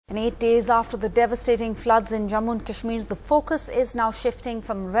And 8 days after the devastating floods in Jammu and Kashmir, the focus is now shifting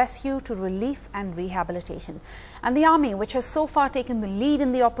from rescue to relief and rehabilitation. And the army, which has so far taken the lead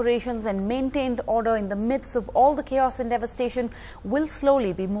in the operations and maintained order in the midst of all the chaos and devastation, will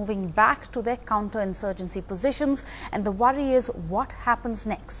slowly be moving back to their counter-insurgency positions. And the worry is what happens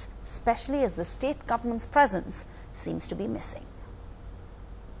next, especially as the state government's presence seems to be missing.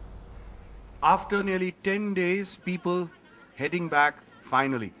 After nearly 10 days, people heading back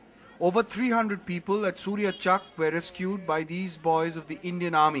finally. Over 300 people at Surya Chak were rescued by these boys of the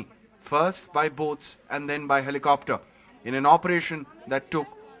Indian Army, first by boats and then by helicopter, in an operation that took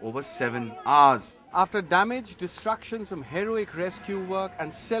over 7 hours. After damage, destruction, some heroic rescue work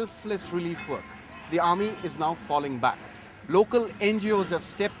and selfless relief work, the army is now falling back. Local NGOs have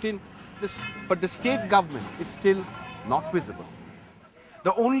stepped in, but the state government is still not visible.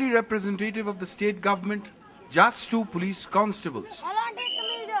 The only representative of the state government, just 2 police constables.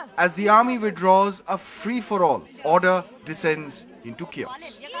 As the army withdraws, a free-for-all order descends into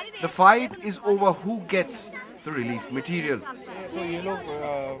chaos. The fight is over who gets the relief material. तो ये लोग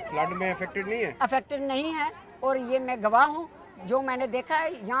flood में affected नहीं है? Affected नहीं है और ये मैं गवाह हूँ जो मैंने देखा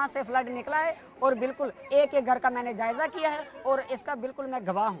है यहाँ से फ्लड निकला है और बिल्कुल एक घर का मैंने जायजा किया है और इसका बिल्कुल मैं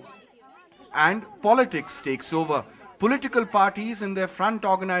गवाह हूँ. And politics takes over. Political parties and their front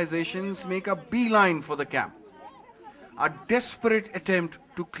organizations make a beeline for the camp. A desperate attempt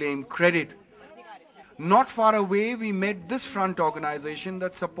to claim credit. Not far away, we met this front organization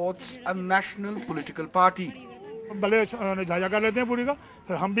that supports a national political party. भले जायजा कर लेते हैं पूरी का,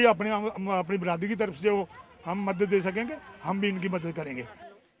 फिर हम भी अपनी बिरादरी की तरफ से जो हम मदद दे सकेंगे, हम भी इनकी मदद करेंगे.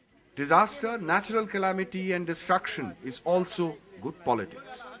 Disaster, natural calamity and destruction is also good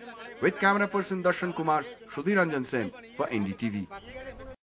politics. With camera person Darshan Kumar, Shudhi Ranjan Sen for NDTV.